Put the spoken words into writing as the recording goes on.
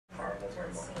or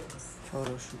more.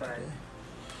 Photo shoot But today.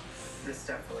 this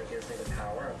definitely gives me the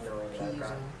power of knowing that I've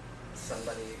got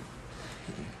somebody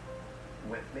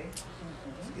with me.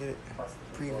 Get it. Plus the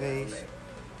people around me.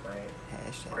 My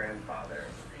grandfather.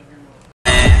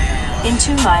 In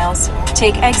 2 miles,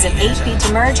 take exit 8B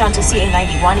to merge onto CA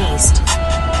 91 East.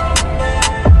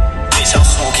 Bitch, I'm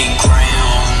smoking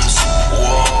grams.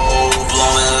 Whoa,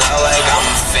 blowing loud like I'm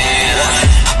a fan.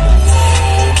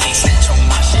 Whoa, can't snitch on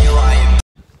my shit right.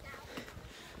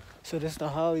 So this is the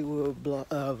Hollywood vlog.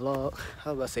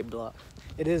 I was about to say block.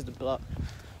 It is the block.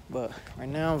 But right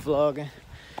now I'm vlogging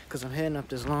because I'm heading up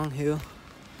this long hill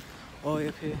all the way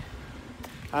up here.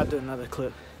 I'll do another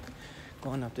clip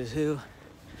going up this hill,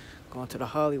 going to the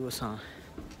Hollywood sign.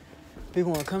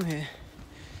 People want to come here,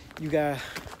 you gotta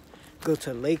go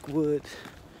to Lakewood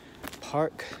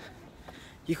Park.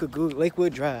 You could go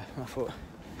Lakewood Drive, my fault.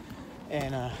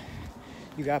 And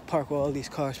you gotta park where all these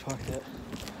cars parked at.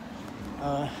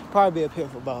 Probably be up here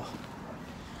for about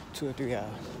 2 or 3 hours.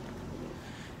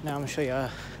 Now I'm gonna show y'all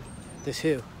this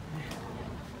hill.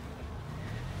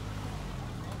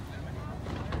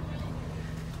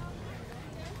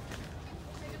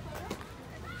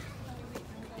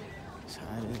 That's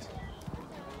how it is.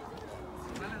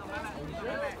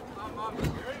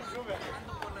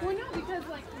 Well, no, because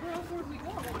like where else would we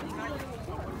go?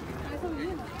 That's what we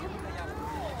need.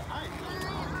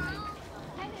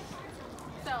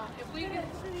 So if we get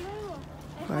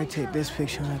I take this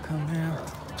picture when I come down.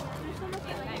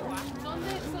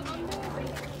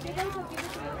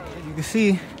 As you can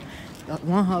see, that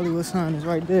one Hollywood sign is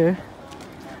right there.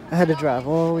 I had to drive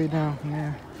all the way down from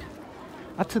there.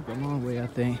 I took the long way, I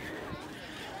think.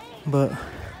 But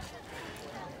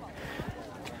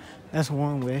that's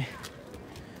one way.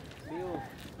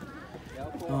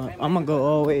 I'm gonna go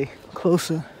all the way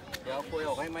closer.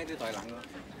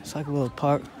 It's like a little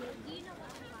park.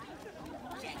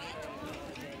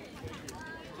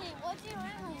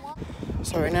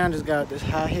 So right now I just got this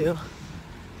high hill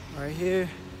right here.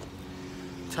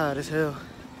 Tired as hell.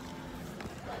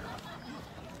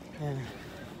 And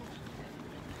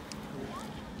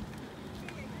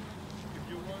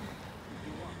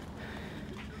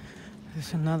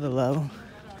it's another level,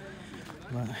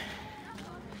 but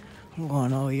I'm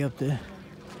going all the way up there.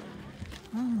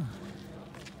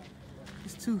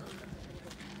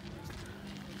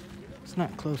 It's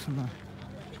not close enough.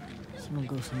 So I'm gonna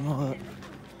go some more up.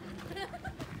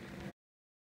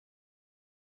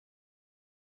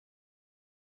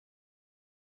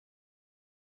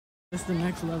 This is the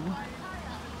next level.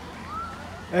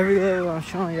 Every level I'm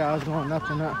showing y'all is going up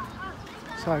and up.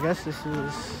 So I guess this is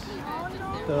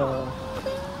the,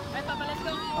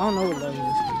 I don't know what level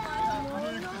this is.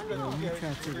 Yeah, you try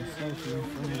to take a selfie in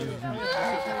front of this jump.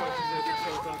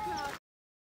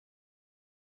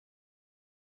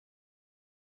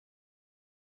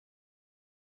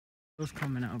 It's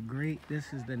coming out great.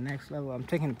 This is the next level. I'm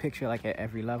taking a picture like at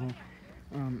every level.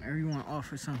 Everyone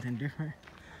offers something different.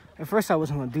 At first I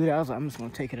wasn't gonna do that. I was like, I'm just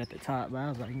gonna take it at the top. But I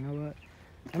was like, you know what?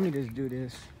 Let me just do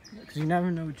this. Because you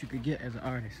never know what you could get as an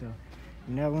artist. So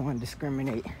you never want to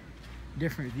discriminate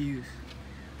different views.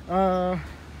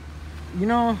 You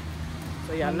know,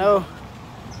 so y'all know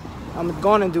I'm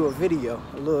going to do a video.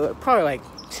 A little, probably like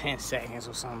 10 seconds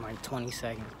or something, like 20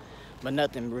 seconds. But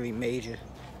nothing really major.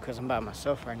 Because I'm by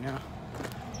myself right now.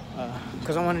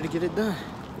 Because I wanted to get it done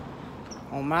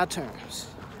on my terms.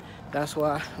 That's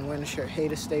why I'm wearing the shirt,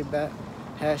 haters stay back,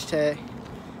 hashtag.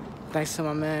 Thanks to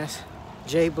my man,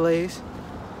 Jay Blaze,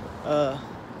 for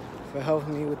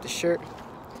helping me with the shirt.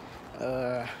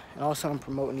 And also I'm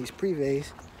promoting these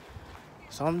previews.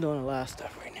 So I'm doing a lot of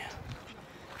stuff right now.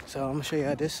 So I'm gonna show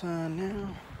y'all this sign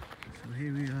now. So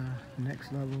here we are,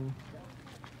 next level.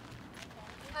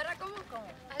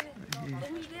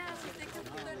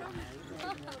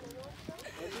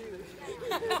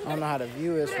 I don't know how the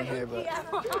view is from here, but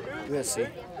we'll see.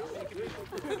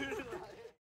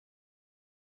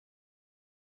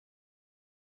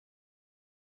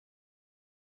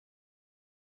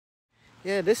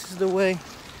 Yeah, this is the way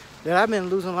that I've been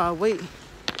losing a lot of weight.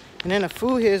 And then the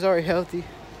food here is already healthy.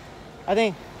 I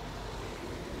think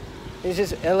it's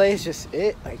just, LA is just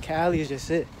it. Like Cali is just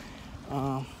it.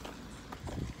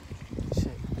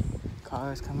 Shit,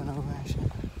 cars coming over and shit.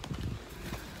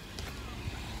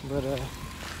 But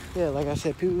yeah, like I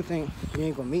said, people think you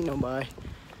ain't gonna meet nobody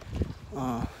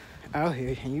out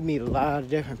here, and you meet a lot of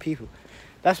different people.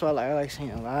 That's why I like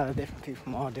seeing a lot of different people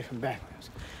from all different backgrounds.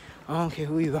 I don't care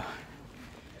who you are.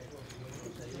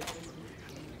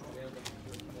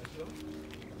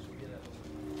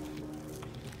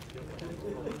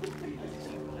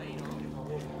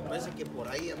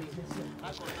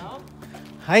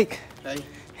 Hike. Hey.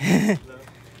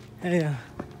 Hey.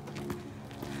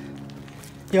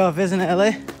 Y'all visiting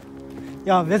LA?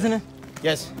 Y'all visiting?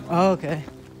 Yes. Oh, okay.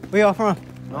 Where y'all from?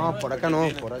 No, por acá no,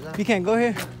 por allá. You can't go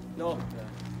here? No.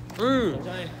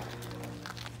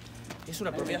 Es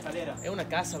una propiedad. Es una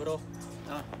casa, bro.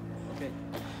 Ah, ok.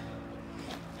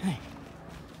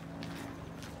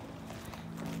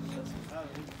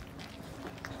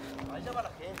 Allá va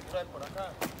la gente, por acá.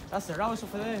 Está cerrado eso,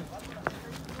 Fede.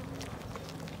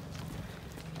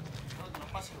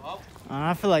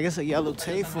 I feel like it's a yellow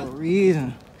tape for a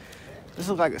reason. This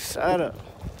looks like a setup.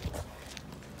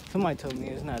 Somebody told me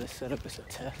it's not a setup, it's a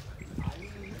test.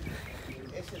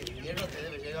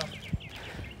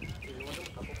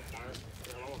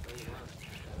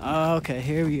 Oh, okay,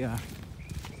 here we are. I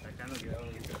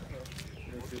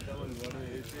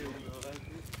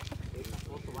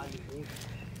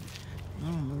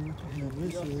don't know what the hell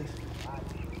this is.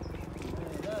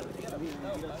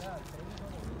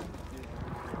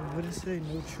 What does it say?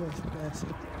 No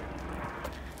trespassing.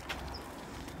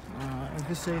 If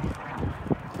it say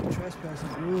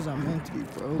trespassing rules are meant to be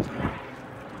broken,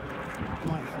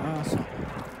 might find something.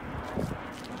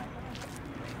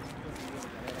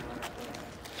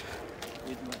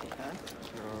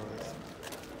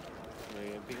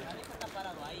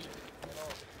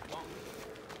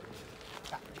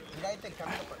 Mira este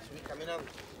camino para subir caminando.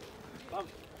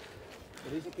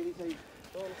 ¿Qué dice ahí?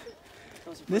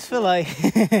 This feel like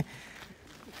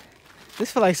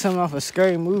this feel like something off a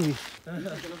scary movie.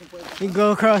 You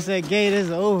go across that gate,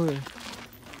 it's over.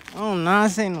 Oh no,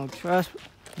 this ain't no trust.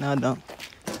 No, don't.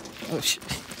 Oh shit.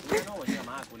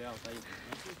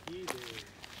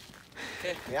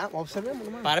 Ya, observemos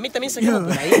nomás. Para mí también se quedó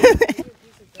por ahí.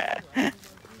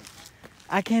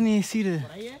 I can't even see the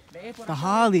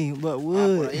holly, but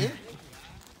wood.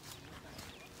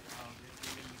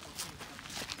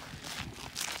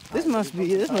 This must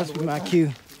be my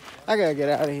cue. I gotta get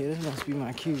out of here. This must be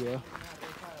my cue, yo.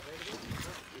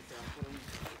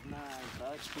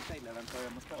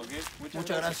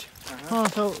 Muchas gracias. Oh,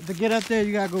 so to get up there,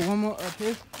 you gotta go one more up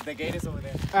here. The gate is over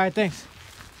there. All right, thanks.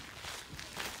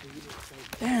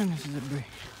 Damn, this is a bridge.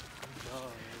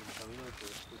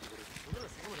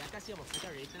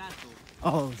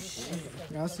 Oh shit!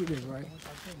 Y'all see this, right?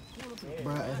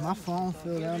 Bruh, if my phone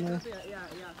fell down there,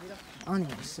 I don't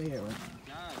even say it right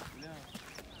now.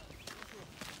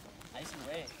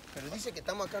 Pero dice que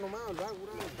estamos acá nomás, al lago,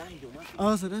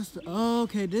 Oh, so that's the. Oh,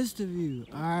 okay, this the view.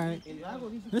 All right,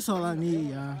 this all I need,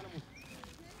 y'all.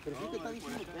 Pero sí te está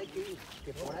diciendo que hay que ir,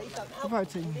 que por ahí está. I'll probably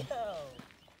take me.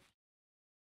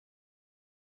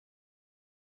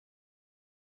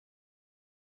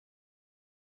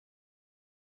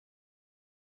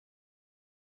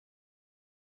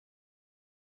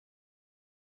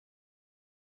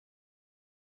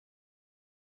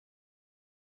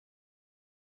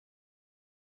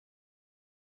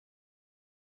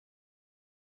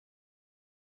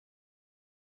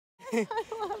 I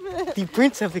love it. The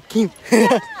Prince of the King.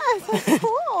 Yes, that's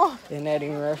cool. Isn't that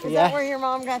even rough? Is Yeah. that where your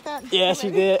mom got that? Yeah,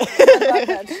 she did. I love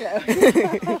that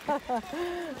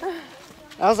show.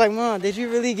 I was like, Mom, did you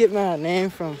really get my name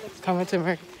from Coming to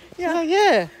America? Yeah, like,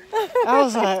 yeah. I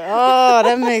was like, oh,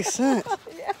 that makes sense.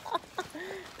 Yeah,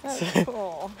 that's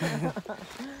cool.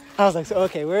 I was like, so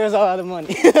okay, where's all the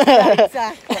money? Yeah,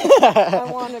 exactly. I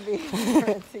want to be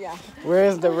Prince, yeah.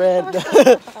 Where's the red,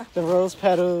 the rose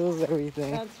petals,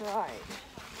 everything? That's right.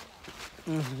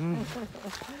 Mm-hmm.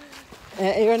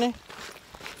 And your name?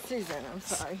 Susan, I'm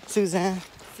sorry. Suzanne.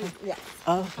 Yeah.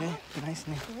 Oh, okay, nice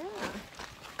name.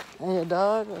 Yeah. And your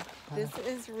dog? This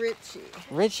is Richie.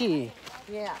 Richie.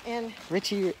 Yeah, and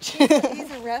Richie Rich.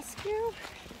 he's a rescue.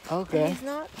 Okay. He's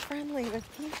not friendly with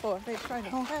people if they try to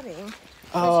pet him.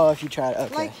 Oh, if you try to,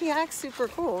 okay. Like, he acts super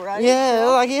cool, right? Yeah,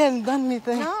 like he hadn't done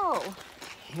anything. No.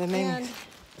 That made And me...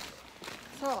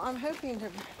 so I'm hoping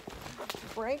to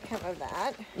break him of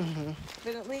that. Mm-hmm.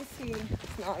 But at least he's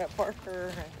not a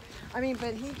barker. I mean,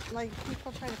 but he, like,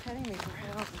 people try to pet him, he just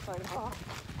went off and fight off.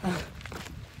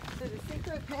 So the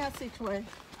secret passageway.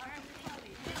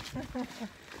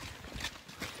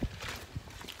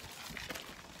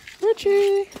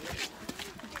 Richie!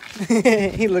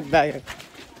 He looked back.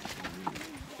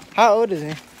 How old is he?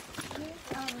 He's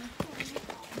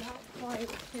not quite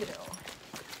 2.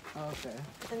 Okay.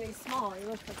 And he's small, he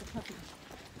looks like a puppy.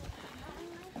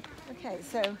 Okay,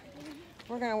 so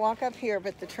we're gonna walk up here,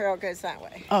 but the trail goes that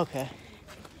way. Okay.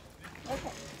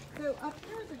 Okay, so up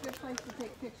here is a good place to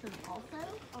take pictures also.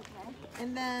 Okay.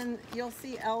 And then you'll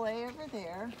see LA over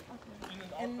there. Okay.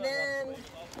 And then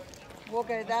we'll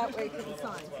go that way to the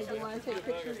sign. So do you want to take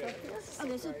pictures up here?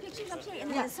 Okay, so pictures up here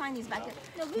and then the sign is back there.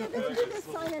 No, we'll do the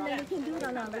sign and then we can do it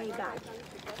on our way back.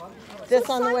 This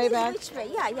on the way back? Which way?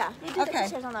 Yeah. We do the Okay.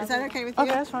 pictures on our Is that way okay with you?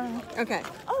 Okay, that's fine. Okay.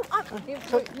 Oh,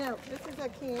 No, this is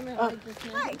Akeem and I just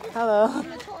met. hi. Hello. I'm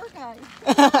the tour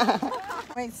guide.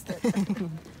 Wasted.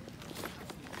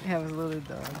 He has a little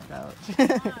dog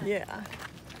couch. Yeah.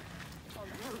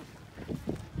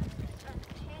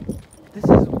 This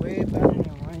is way better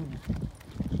than Runyon.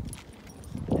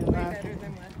 Way better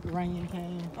than what? Runyon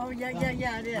cane. Oh, yeah,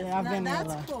 it is. Yeah, I've been there.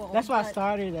 That's cool. That's why I but-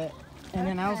 started it. And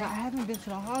then I was Okay. like, I haven't been to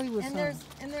the Hollywood And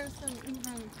Sign. there's some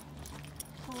even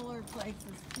cooler places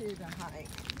too to hike.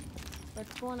 But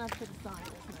going up to the sign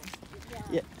is nice.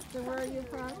 Yeah. So where are you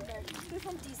from? We're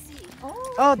from DC.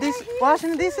 Oh, DC,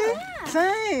 Washington DC?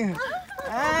 Same.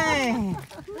 Hey.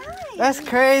 That's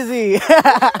crazy.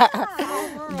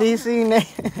 DC name.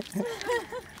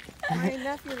 My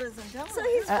nephew lives in Delaware. So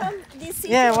he's from DC.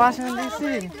 Yeah, so- Washington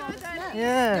DC.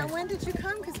 Yeah. Now when did you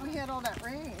come? Because we had all that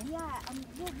rain. Yeah,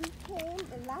 well, we came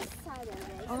the last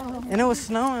Saturday. And it was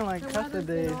snowing like a couple of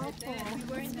days. It's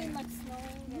been like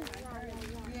snowing.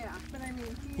 Yeah, but I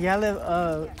mean, Yeah, I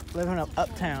live living up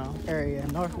uptown area,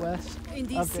 northwest. In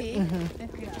Up DC. there. Mhm.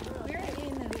 We're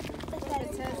in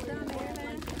Bethesda,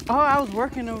 Maryland. Oh, I was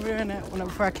working over there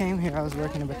before I came here. I was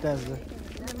working in Bethesda.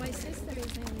 And my sister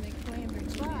is in McLean,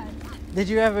 Virginia. Did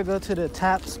you ever go to the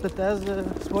Taps Bethesda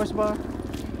sports bar?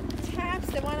 Taps,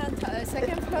 the one on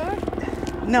second floor.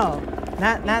 No,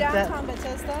 not Downtown that.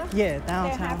 Bethesda. Yeah, They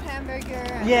downtown. have hamburger.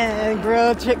 And, Yeah, and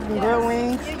grilled chicken, grilled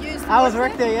wings. You used to I was work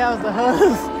worked there. Yeah, I was the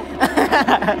host. Oh my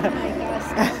gosh,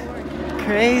 that work.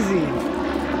 Crazy.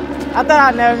 I thought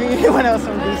I'd never meet anyone else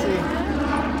from DC. So you're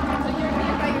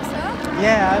here by yourself?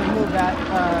 Yeah, I moved back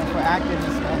for acting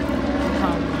and stuff. and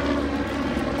comedy.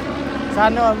 So I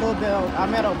know a little bit. I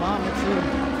met Obama too.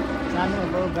 So I know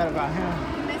a little bit about him.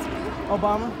 You met who?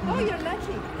 Obama. Oh, you're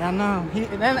lucky. Yeah, I know.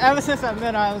 And then ever since I met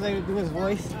him, I was able to do his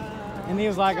voice. And he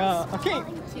was like, okay.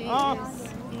 He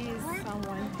is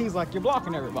someone. He's like, you're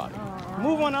blocking everybody.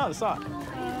 Move on the other side.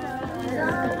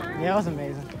 Yeah, it was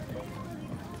amazing.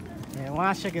 Yeah, when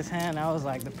I shook his hand, I was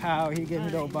like, the power. He gave me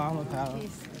the Obama power.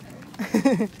 He's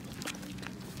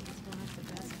one of the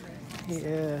best friends.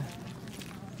 Yeah,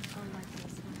 Unlike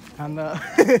this one. I know.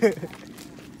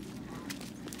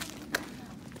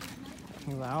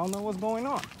 He's like, I don't know what's going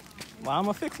on. Well, I'm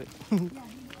going to fix it.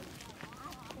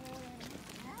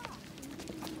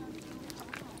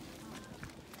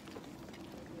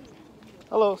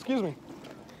 Hello, excuse me.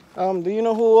 Do you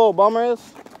know who Obama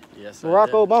is? Yes, Barack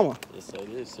I do. Obama. Yes, I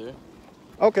do, sir.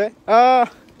 Okay.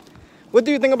 What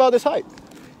do you think about this hike?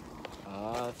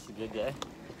 It's a good day.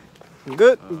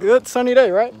 Good sunny day,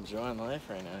 right? Enjoying life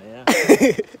right now,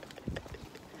 yeah.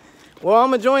 Well,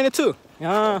 I'm enjoying it too.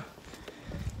 I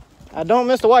don't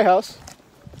miss the White House.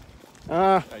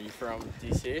 Are you from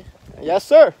D.C.? Yes,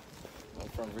 sir. I'm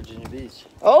from Virginia Beach.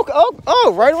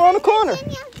 Oh, right around the corner.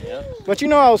 Yeah. But you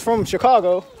know I was from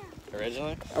Chicago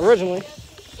Originally?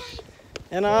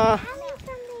 and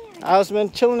I've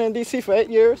been chilling in D.C. for 8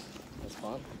 years, That's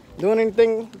fun. doing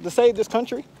anything to save this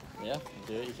country. Yeah,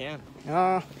 do what you can.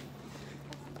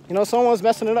 You know, someone's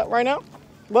messing it up right now,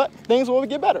 but things will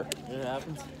get better. It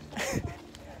happens.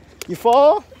 You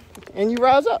fall and you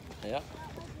rise up. Yeah.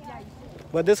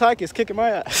 But this hike is kicking my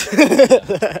ass.